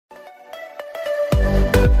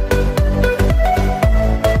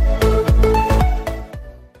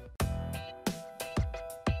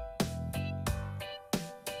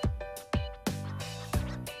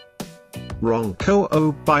Ronke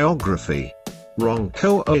Ojo Biography. Ronke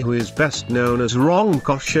Ojo, who is best known as Ronke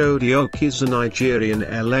Oshodi Oke, is a Nigerian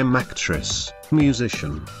actress,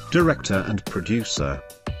 musician, director and producer.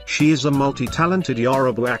 She is a multi-talented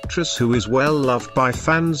Yoruba actress who is well loved by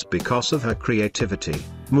fans because of her creativity,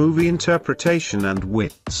 movie interpretation and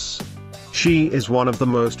wits. She is one of the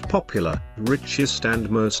most popular, richest and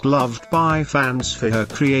most loved by fans for her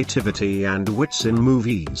creativity and wits in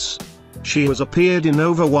movies. She has appeared in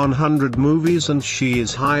over 100 movies and she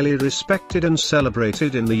is highly respected and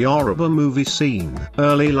celebrated in the Yoruba movie scene.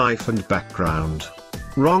 Early life and background.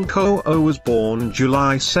 Ronke Ojo was born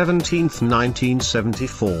July 17,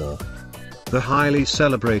 1974. The highly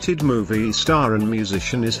celebrated movie star and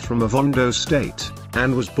musician is from Ondo State,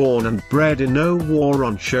 and was born and bred in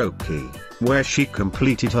Owo, where she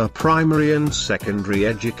completed her primary and secondary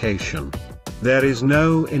education. There is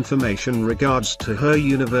no information regards to her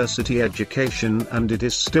university education and it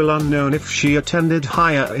is still unknown if she attended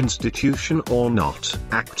higher institution or not.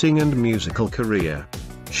 Acting and musical career.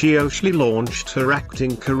 She officially launched her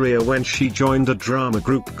acting career when she joined a drama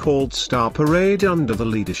group called Star Parade under the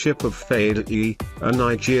leadership of Fade, a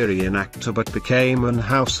Nigerian actor, but became an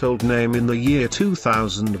household name in the year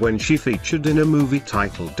 2000 when she featured in a movie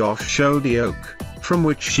titled Oshodi Oke, from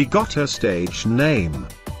which she got her stage name.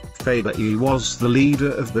 Fade was the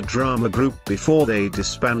leader of the drama group before they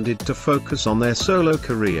disbanded to focus on their solo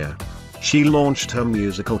career. She launched her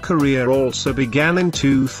musical career also began in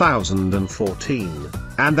 2014,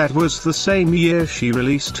 and that was the same year she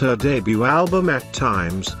released her debut album at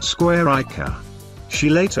Times Square Ika.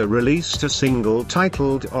 She later released a single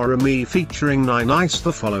titled Orami featuring Nine Ice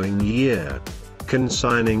the following year.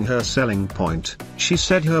 Concerning her selling point, she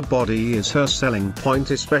said her body is her selling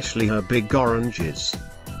point, especially her big oranges.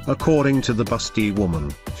 According to the Busty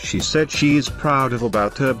Woman, she said she is proud of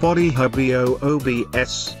about her body, her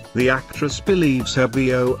boobs. The actress believes her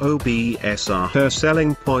boobs are her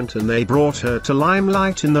selling point and they brought her to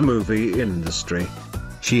limelight in the movie industry.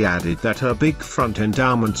 She added that her big front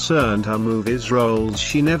endowments earned her movies roles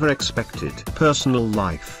she never expected. Personal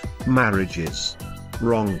life, marriages.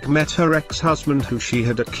 Ronke met her ex-husband who she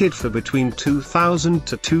had a kid for between 2000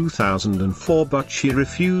 to 2004, but she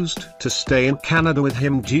refused to stay in Canada with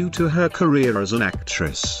him due to her career as an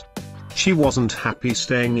actress. She wasn't happy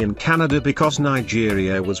staying in Canada because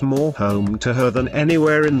Nigeria was more home to her than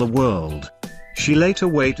anywhere in the world. She later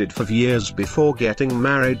waited for years before getting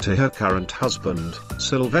married to her current husband,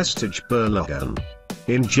 Sylvester Jezile.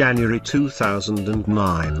 In January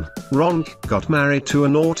 2009, Ronke got married to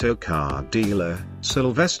an auto car dealer,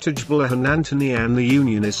 Sylvester Jezile, and Anthony, and the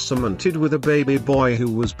union is cemented with a baby boy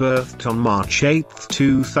who was birthed on March 8,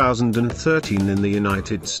 2013 in the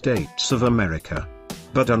United States of America.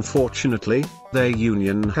 But unfortunately, their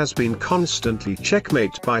union has been constantly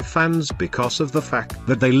checkmated by fans because of the fact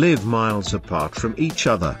that they live miles apart from each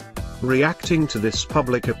other. Reacting to this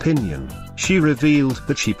public opinion, she revealed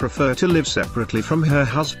that she prefers to live separately from her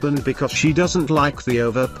husband because she doesn't like the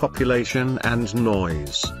overpopulation and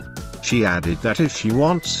noise. She added that if she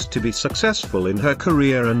wants to be successful in her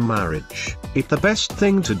career and marriage, it's the best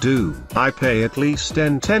thing to do. I pay at least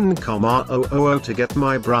 10,000 to get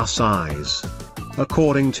my bra size.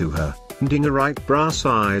 According to her, finding a right bra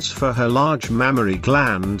size for her large mammary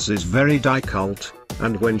glands is very difficult,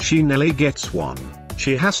 and when she nearly gets one,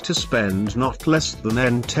 she has to spend not less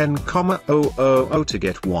than 10,000 to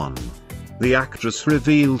get one. The actress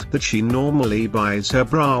revealed that she normally buys her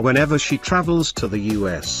bra whenever she travels to the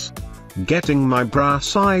US. Getting my bra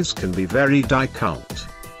size can be very difficult.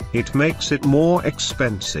 It makes it more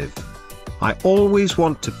expensive. I always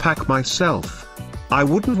want to pack myself. I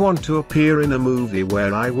wouldn't want to appear in a movie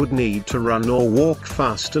where I would need to run or walk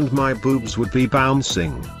fast and my boobs would be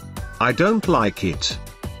bouncing. I don't like it.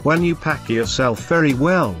 When you pack yourself very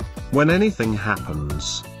well, when anything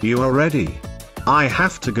happens, you are ready. I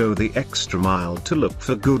have to go the extra mile to look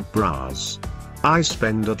for good bras. I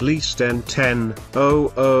spend at least 10,000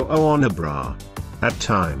 on a bra. At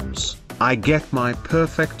times, I get my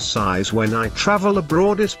perfect size when I travel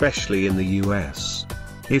abroad, especially in the US.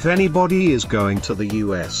 If anybody is going to the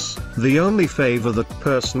US, the only favor that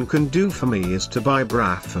person can do for me is to buy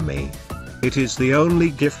bra for me. It is the only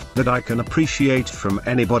gift that I can appreciate from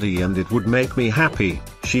anybody and it would make me happy,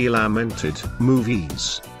 she lamented.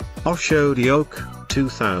 Movies. Oshodi Oke,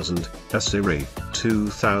 2000, Asiri,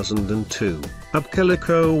 2002,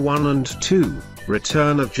 Abkiliko 1 and 2,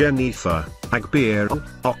 Return of Jennifer, Agbir,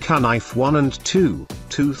 Okanife 1 and 2,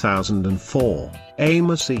 2004,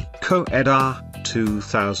 Amasi Koeda,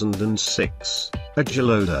 2006,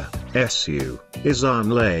 Ajiloda, SU,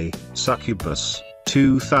 Izanle, Succubus,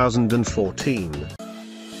 2014.